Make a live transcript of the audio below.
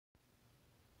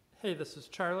Hey, this is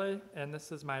Charlie, and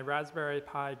this is my Raspberry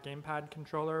Pi Gamepad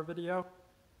controller video.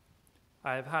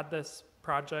 I've had this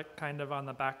project kind of on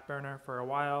the back burner for a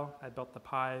while. I built the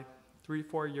Pi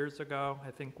 3-4 years ago,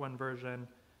 I think when version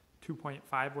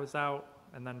 2.5 was out,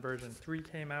 and then version 3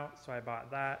 came out, so I bought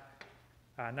that.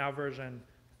 Now version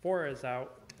 4 is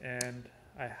out, and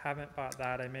I haven't bought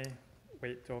that. I may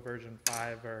wait till version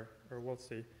 5, or we'll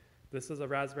see. This is a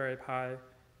Raspberry Pi.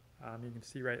 You can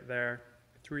see right there.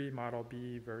 3 Model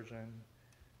B version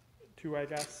 2, I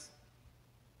guess.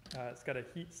 It's got a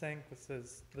heat sink. This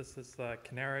is the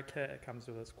Canary kit. It comes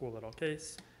with this cool little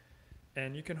case.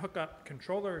 And you can hook up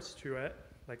controllers to it,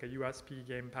 like a USB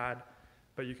gamepad,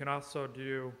 but you can also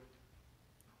do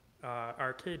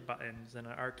arcade buttons and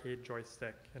an arcade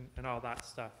joystick and all that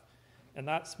stuff. And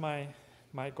that's my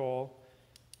goal,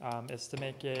 is to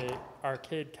make a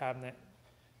arcade cabinet,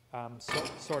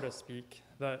 so to speak.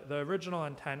 The original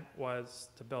intent was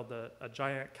to build a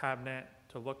giant cabinet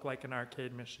to look like an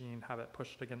arcade machine, have it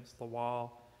pushed against the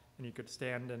wall, and you could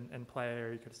stand and play,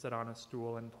 or you could sit on a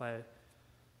stool and play.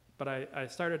 But I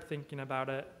started thinking about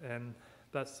it, and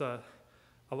that's a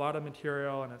lot of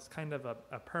material, and it's kind of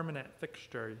a permanent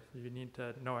fixture. You need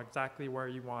to know exactly where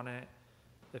you want it.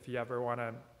 If you ever want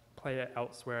to play it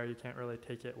elsewhere, you can't really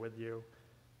take it with you.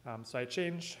 So I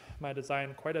changed my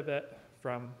design quite a bit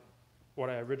from what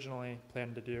I originally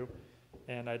planned to do,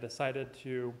 and I decided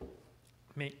to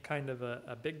make kind of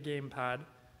a big gamepad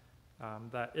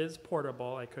that is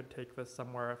portable. I could take this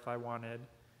somewhere if I wanted,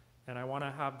 and I want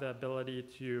to have the ability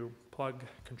to plug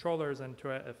controllers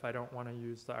into it if I don't want to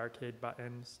use the arcade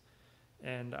buttons,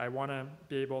 and I want to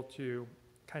be able to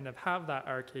kind of have that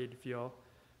arcade feel.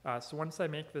 So once I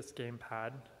make this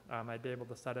gamepad, I'd be able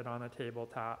to set it on a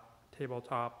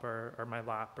tabletop or my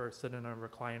lap, or sit in a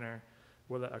recliner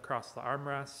with it across the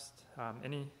armrest,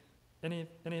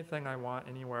 anything I want,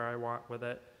 anywhere I want with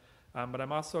it. But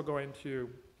I'm also going to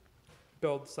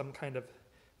build some kind of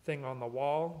thing on the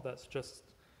wall that's just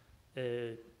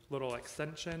a little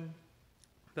extension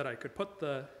that I could put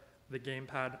the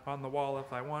gamepad on the wall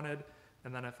if I wanted,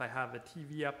 and then if I have a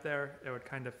TV up there, it would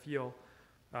kind of feel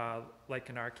like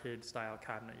an arcade style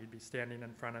cabinet. You'd be standing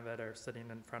in front of it or sitting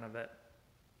in front of it.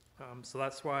 So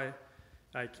that's why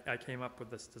I came up with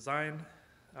this design.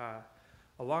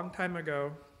 A long time ago,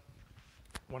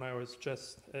 when I was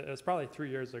it was probably 3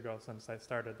 years ago since I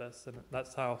started this, and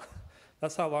that's how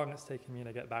long it's taken me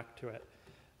to get back to it.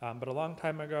 But a long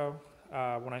time ago,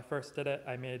 when I first did it,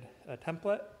 I made a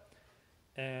template,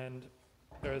 and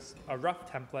there was a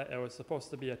rough template. It was supposed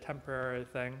to be a temporary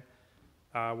thing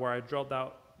where I drilled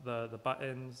out the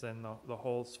buttons and the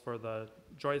holes for the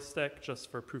joystick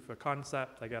just for proof of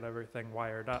concept. I got everything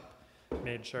wired up,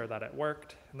 made sure that it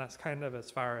worked, and that's kind of as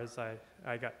far as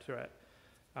I got to it.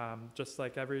 Just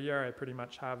like every year, I pretty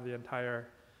much have the entire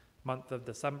month of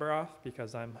December off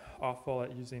because I'm awful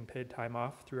at using paid time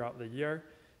off throughout the year,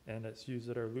 and it's use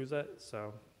it or lose it.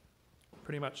 So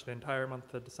pretty much the entire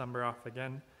month of December off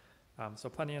again. So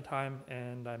plenty of time,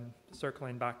 and I'm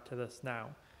circling back to this now.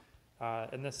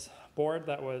 And this board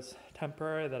that was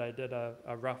temporary, that I did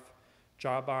a rough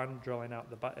job on, drilling out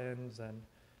the buttons and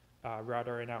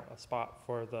routering out a spot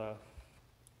for the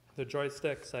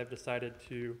joysticks, I've decided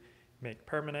to make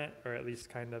permanent, or at least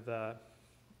kind of a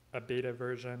beta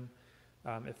version,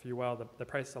 if you will. The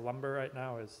price of lumber right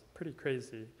now is pretty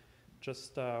crazy.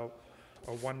 Just a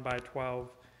 1x12,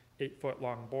 8-foot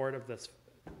long board of this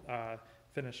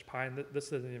finished pine.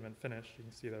 This isn't even finished. You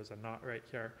can see there's a knot right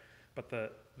here. But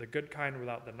the good kind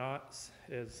without the knots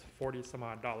is $40 some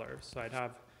odd. So I'd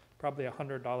have probably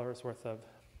 $100 worth of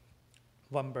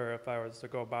lumber if I was to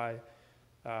go buy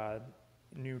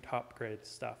new top grade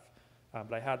stuff.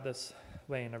 But I had this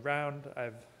laying around.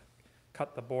 I've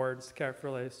cut the boards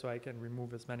carefully so I can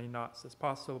remove as many knots as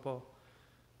possible,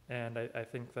 and I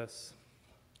think this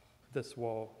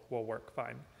will work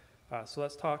fine. So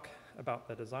let's talk about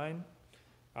the design.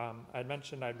 I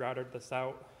mentioned I'd routed this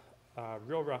out,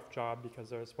 real rough job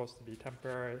because it was supposed to be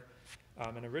temporary,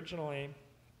 and originally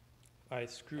I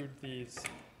screwed these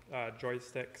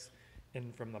joysticks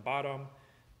in from the bottom,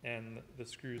 and the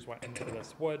screws went into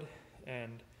this wood,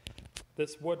 and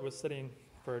this wood was sitting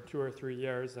for 2 or 3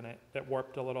 years, and it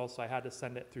warped a little, so I had to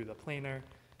send it through the planer.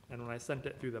 And when I sent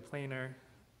it through the planer,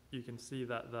 you can see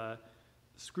that the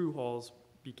screw holes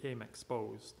became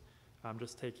exposed.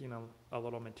 Just taking a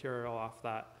little material off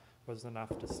that was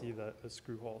enough to see the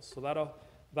screw holes. So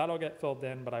that'll get filled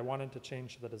in, but I wanted to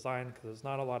change the design because there's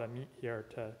not a lot of meat here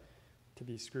to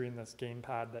be screwing this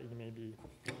gamepad that you may be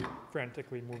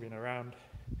frantically moving around.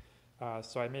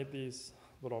 So I made these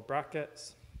little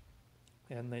brackets,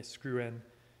 and they screw in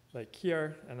like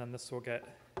here, and then this will get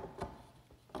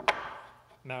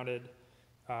mounted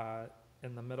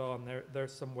in the middle, and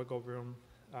there's some wiggle room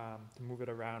to move it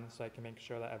around so I can make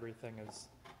sure that everything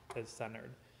is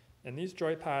centered. And these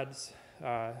joypads,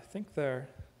 I think they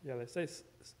say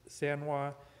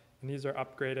Sanwa, and these are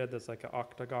upgraded. There's like an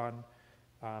octagon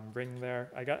ring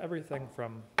there. I got everything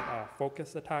from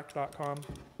focusattack.com,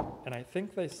 and I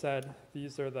think they said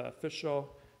these are the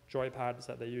official joypads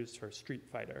that they use for Street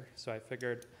Fighter. So I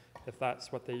figured if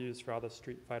that's what they use for all the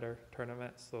Street Fighter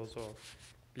tournaments, those will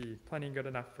be plenty good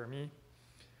enough for me.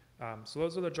 So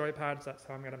those are the joypads. That's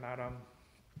how I'm going to mount them.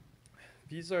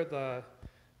 These are the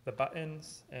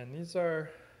buttons, and these are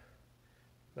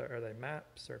they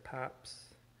maps or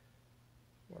paps?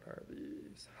 What are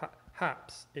these?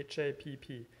 Happs,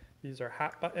 H-A-P-P. These are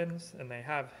Happ buttons, and they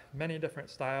have many different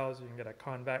styles. You can get a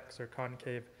convex or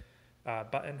concave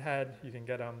button head. You can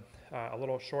get them a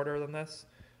little shorter than this,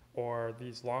 or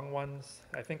these long ones.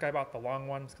 I think I bought the long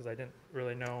ones because I didn't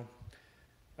really know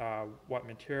what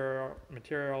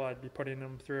material I'd be putting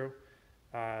them through.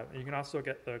 You can also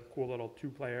get the cool little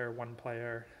 2-player,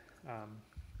 1-player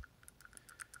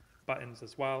buttons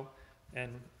as well.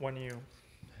 And when you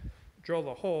drill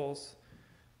the holes,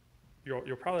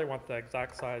 you'll probably want the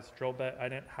exact size drill bit. I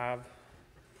didn't have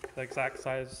the exact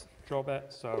size drill bit,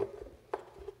 so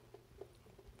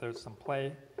there's some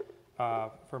play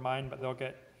for mine, but they'll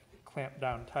get clamped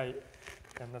down tight,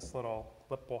 and this little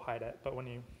lip will hide it. But when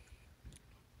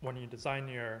you design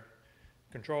your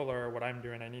controller, what I'm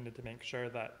doing, I needed to make sure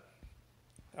that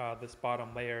this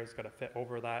bottom layer is going to fit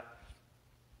over that.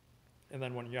 And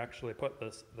then when you actually put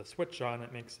the switch on,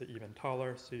 it makes it even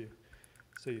taller, so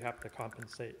you have to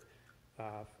compensate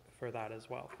for that as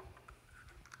well.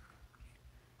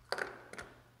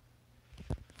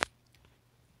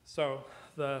 So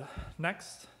the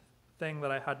next thing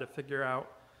that I had to figure out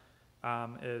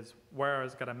is where I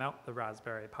was going to mount the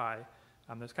Raspberry Pi.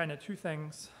 There's kind of two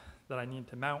things that I need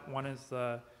to mount. One is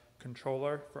the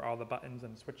controller for all the buttons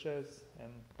and switches,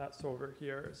 and that's over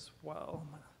here as well.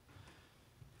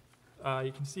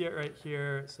 You can see it right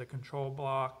here. It's a control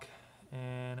block,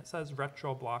 and it says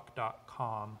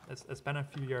retroblock.com. It's been a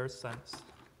few years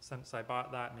since I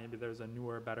bought that. Maybe there's a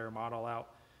newer, better model out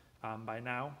by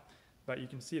now. But you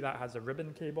can see that has a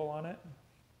ribbon cable on it,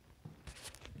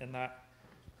 and that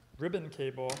ribbon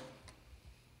cable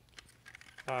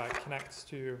connects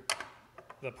to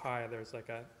the Pi. There's like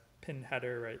a pin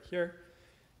header right here,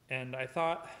 and I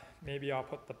thought maybe I'll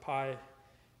put the Pi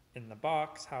in the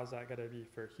box. How's that going to be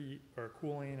for heat or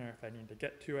cooling, or if I need to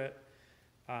get to it?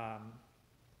 How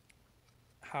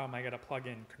am I going to plug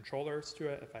in controllers to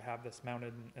it? If I have this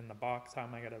mounted in the box, how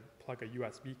am I going to plug a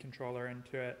USB controller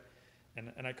into it?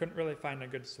 And I couldn't really find a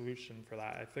good solution for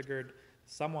that. I figured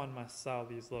someone must sell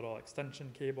these little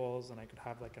extension cables, and I could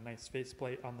have like a nice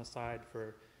faceplate on the side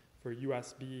for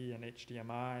USB and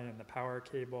HDMI and the power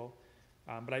cable.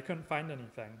 But I couldn't find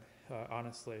anything,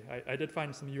 honestly. I did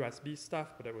find some USB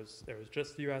stuff, but it was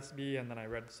just USB, and then I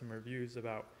read some reviews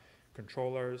about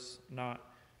controllers not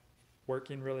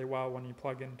working really well when you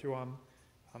plug into them.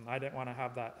 I didn't want to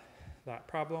have that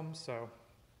problem, so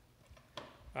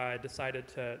I decided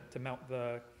to mount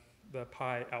the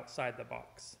Pi outside the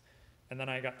box. And then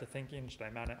I got to thinking, should I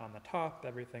mount it on the top?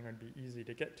 Everything would be easy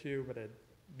to get to, but it'd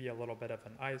be a little bit of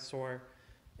an eyesore.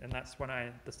 And that's when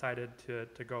I decided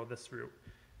to go this route.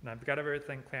 And I've got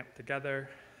everything clamped together,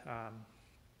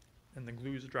 and the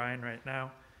glue's drying right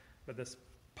now. But this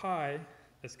Pi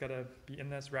is going to be in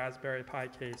this Raspberry Pi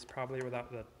case, probably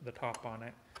without the top on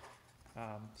it.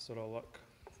 So it'll look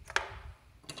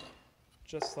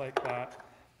just like that.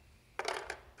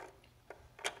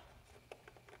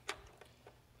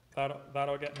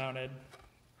 That'll get mounted,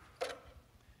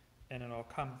 and it'll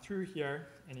come through here,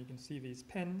 and you can see these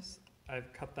pins.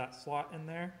 I've cut that slot in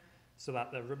there so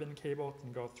that the ribbon cable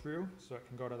can go through, so it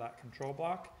can go to that control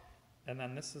block. And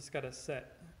then this is going to sit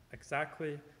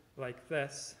exactly like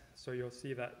this, so you'll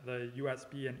see that the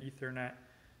USB and Ethernet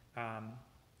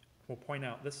will point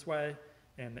out this way,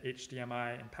 and the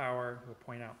HDMI and power will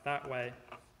point out that way.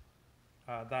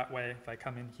 That way, if I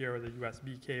come in here with a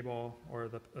USB cable or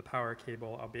the power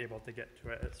cable, I'll be able to get to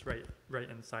it. It's right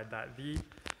inside that V.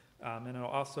 And it'll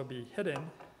also be hidden,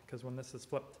 because when this is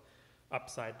flipped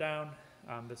upside down,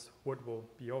 this wood will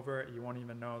be over it. You won't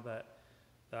even know that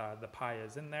the Pi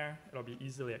is in there. It'll be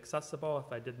easily accessible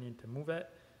if I did need to move it.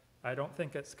 I don't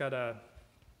think it's gonna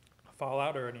fall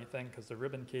out or anything, because the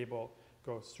ribbon cable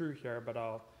goes through here, but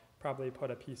I'll probably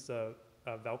put a piece of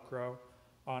Velcro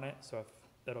on it, so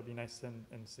that'll be nice and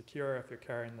secure if you're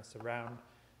carrying this around.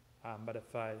 But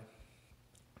if I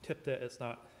tipped it, it's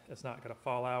not going to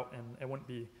fall out, and it wouldn't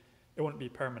be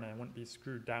permanent. It wouldn't be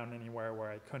screwed down anywhere where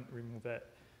I couldn't remove it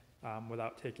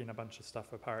without taking a bunch of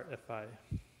stuff apart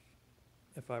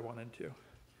if I wanted to.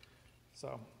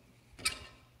 So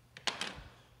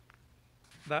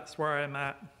that's where I'm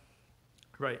at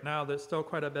right now. There's still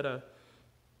quite a bit of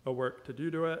work to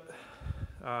do to it.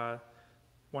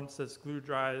 Once this glue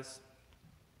dries,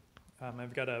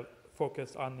 I've got to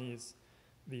focus on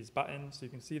these buttons. You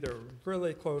can see they're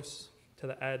really close to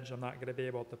the edge. I'm not going to be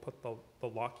able to put the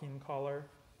locking collar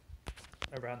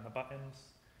around the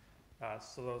buttons.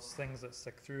 So those things that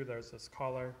stick through, there's this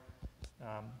collar.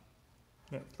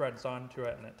 It threads onto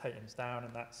it and it tightens down,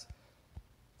 and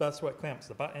that's what clamps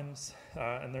the buttons.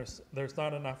 And there's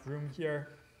not enough room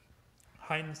here.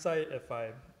 Hindsight, if I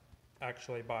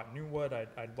actually bought new wood,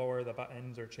 I'd lower the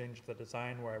buttons or change the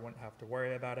design where I wouldn't have to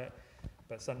worry about it.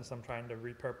 But since I'm trying to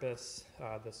repurpose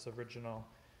this original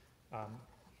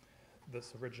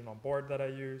board that I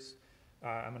use,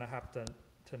 I'm going to have to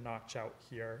notch out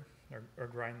here or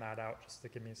grind that out just to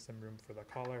give me some room for the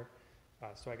collar.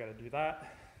 So I got to do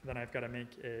that. Then I've got to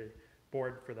make a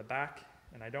board for the back,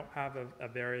 and I don't have a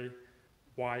very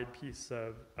wide piece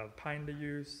of pine to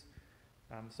use.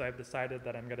 So I've decided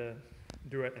that I'm going to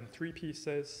do it in 3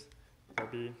 pieces.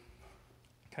 There'll be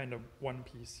kind of one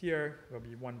piece here, there'll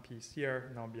be one piece here,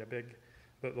 and there'll be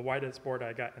the widest board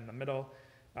I got in the middle.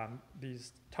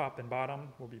 These top and bottom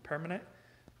will be permanent,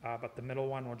 but the middle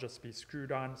one will just be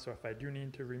screwed on, so if I do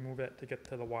need to remove it to get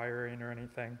to the wiring or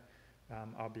anything,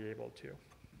 I'll be able to.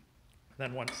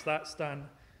 Then once that's done,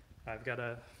 I've got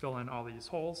to fill in all these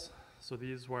holes. So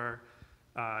these were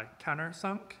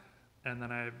countersunk, and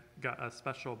then I've got a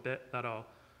special bit that'll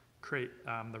create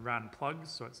the round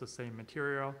plugs, so it's the same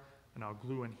material, and I'll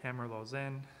glue and hammer those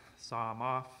in, saw them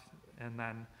off, and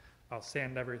then I'll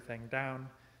sand everything down,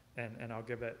 and I'll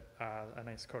give it a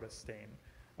nice coat of stain.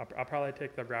 I'll probably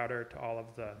take the router to all of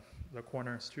the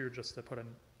corners too, just to put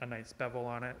a nice bevel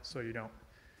on it so you don't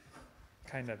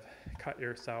kind of cut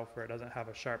yourself or it doesn't have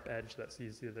a sharp edge that's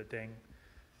easy to ding.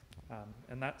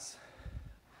 And that's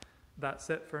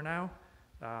it for now.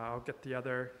 I'll get the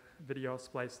other video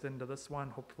spliced into this one,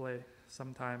 hopefully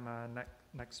sometime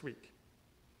next week.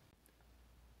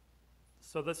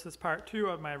 So this is part 2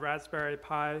 of my Raspberry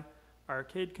Pi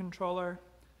arcade controller.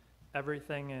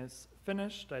 Everything is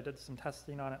finished. I did some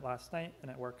testing on it last night and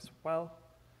it works well.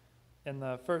 In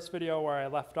the first video where I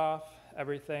left off,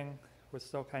 everything was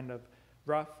still kind of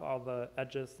rough. All the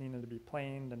edges needed to be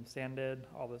planed and sanded.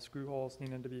 All the screw holes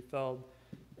needed to be filled.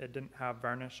 It didn't have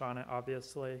varnish on it,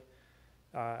 obviously.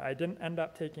 I didn't end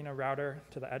up taking a router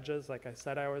to the edges like I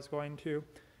said I was going to.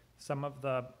 Some of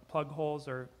the plug holes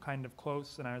are kind of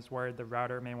close and I was worried the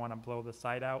router may want to blow the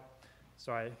side out.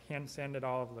 So I hand sanded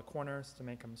all of the corners to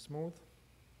make them smooth.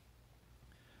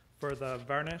 For the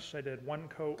varnish, I did 1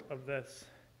 coat of this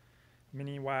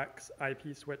Mini Wax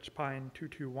IP Switch Pine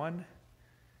 221,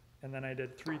 and then I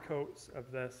did 3 coats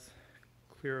of this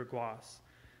clear gloss.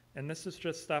 And this is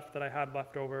just stuff that I had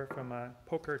left over from a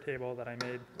poker table that I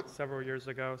made several years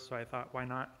ago, so I thought, why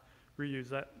not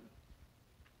reuse it?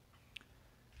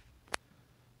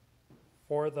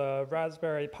 For the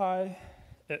Raspberry Pi,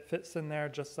 it fits in there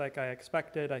just like I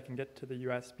expected. I can get to the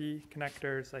USB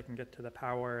connectors, I can get to the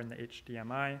power and the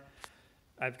HDMI.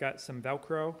 I've got some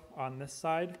Velcro on this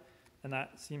side, and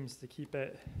that seems to keep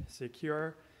it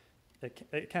secure.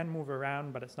 It can move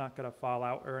around, but it's not going to fall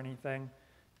out or anything.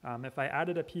 If I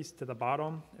added a piece to the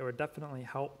bottom, it would definitely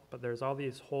help, but there's all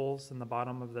these holes in the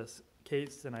bottom of this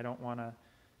case, and I don't want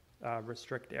to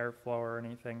restrict airflow or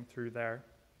anything through there.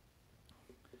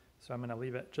 So I'm going to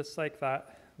leave it just like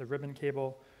that. The ribbon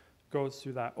cable goes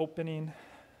through that opening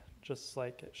just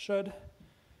like it should.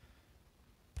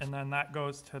 And then that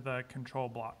goes to the control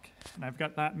block. And I've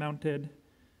got that mounted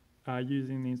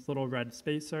using these little red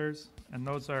spacers. And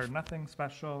those are nothing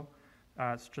special.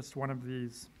 It's just one of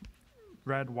these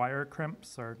red wire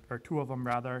crimps, or 2 of them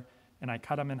rather. And I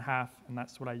cut them in half, and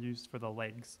that's what I used for the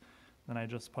legs. Then I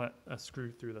just put a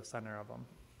screw through the center of them.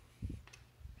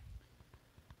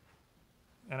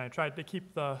 And I tried to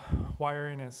keep the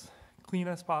wiring as clean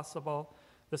as possible.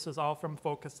 This is all from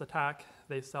Focus Attack.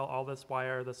 They sell all this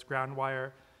wire. This ground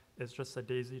wire is just a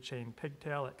daisy chain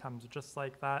pigtail. It comes just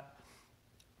like that.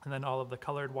 And then all of the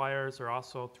colored wires are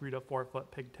also 3 to 4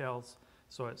 foot pigtails.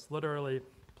 So it's literally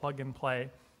plug and play.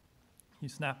 You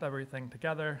snap everything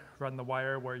together, run the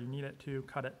wire where you need it to,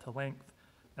 cut it to length,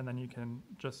 and then you can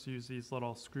just use these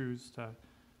little screws to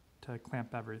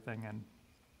clamp everything in.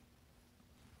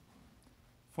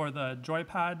 For the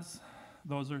joypads,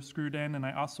 those are screwed in, and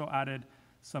I also added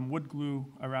some wood glue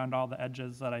around all the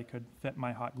edges that I could fit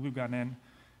my hot glue gun in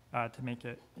to make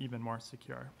it even more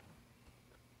secure.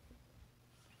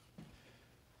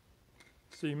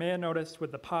 So you may have noticed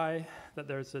with the Pi that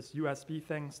there's this USB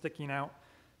thing sticking out,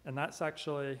 and that's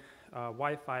actually a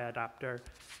Wi-Fi adapter.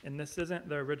 And this isn't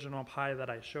the original Pi that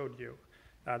I showed you.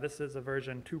 This is a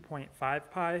version 2.5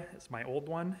 Pi, it's my old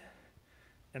one.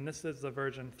 And this is the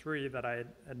version 3 that I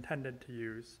intended to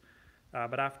use.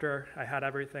 But after I had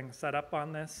everything set up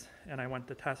on this and I went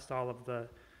to test all of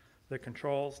the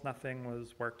controls, nothing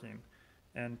was working.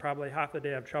 And probably half a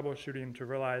day of troubleshooting to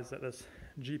realize that this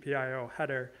GPIO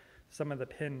header, some of the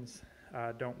pins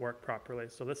don't work properly.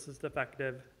 So this is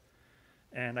defective,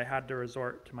 and I had to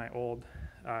resort to my old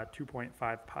 2.5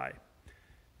 Pi.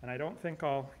 And I don't think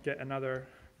I'll get another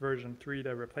version 3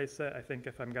 to replace it. I think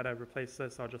if I'm gonna replace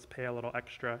this, I'll just pay a little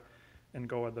extra and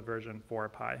go with the version 4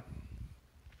 Pi.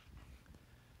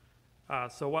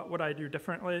 So what would I do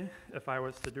differently if I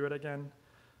was to do it again?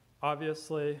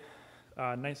 Obviously,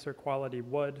 nicer quality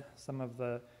wood, some of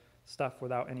the stuff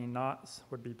without any knots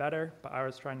would be better, but I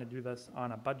was trying to do this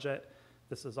on a budget.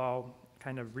 This is all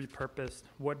kind of repurposed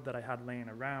wood that I had laying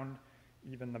around.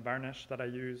 Even the varnish that I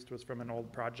used was from an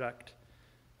old project.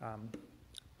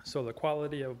 So the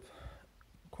quality of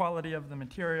the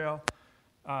material,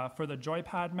 for the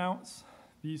joypad mounts,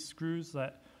 these screws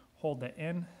that hold it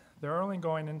in, they're only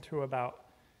going into about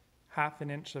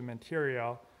 1/2 inch of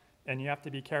material, and you have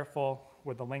to be careful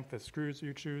with the length of screws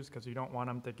you choose because you don't want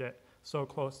them to get so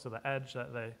close to the edge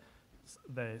that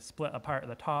they split apart at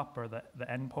the top or the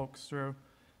end pokes through.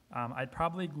 I'd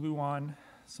probably glue on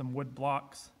some wood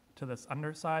blocks to this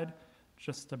underside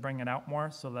just to bring it out more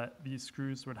so that these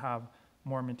screws would have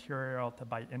more material to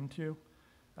bite into.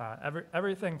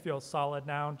 Everything feels solid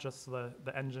now, just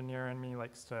the engineer in me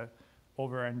likes to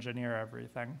over-engineer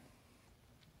everything.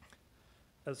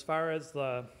 As far as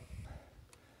the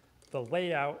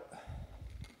layout,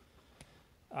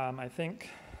 I think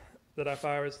that if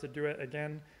I was to do it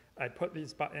again, I'd put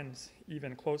these buttons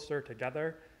even closer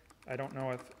together. I don't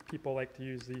know if people like to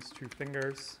use these 2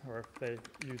 fingers or if they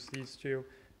use these 2,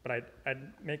 but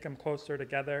I'd make them closer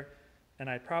together, and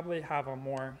I'd probably have them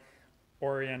more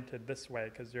oriented this way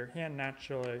because your hand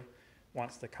naturally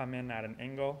wants to come in at an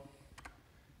angle,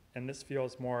 and this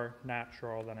feels more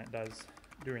natural than it does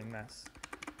doing this.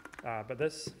 But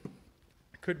this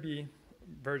could be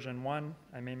version 1.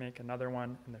 I may make another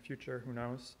one in the future, who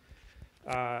knows.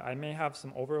 I may have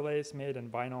some overlays made in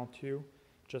vinyl too,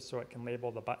 just so it can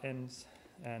label the buttons,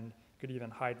 and could even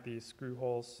hide these screw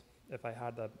holes if I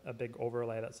had a big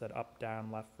overlay that said up,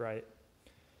 down, left, right.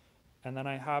 And then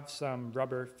I have some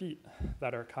rubber feet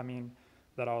that are coming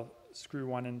that I'll screw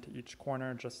one into each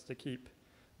corner just to keep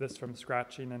this from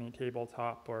scratching any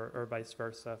tabletop or vice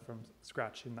versa from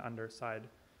scratching the underside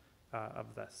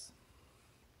of this.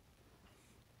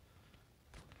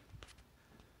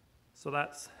 So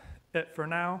that's it for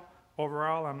now.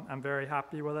 Overall, I'm very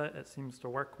happy with it. It seems to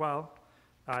work well.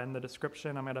 In the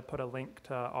description, I'm going to put a link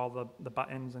to all the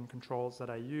buttons and controls that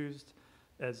I used,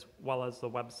 as well as the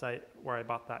website where I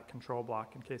bought that control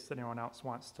block in case anyone else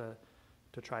wants to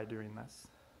try doing this.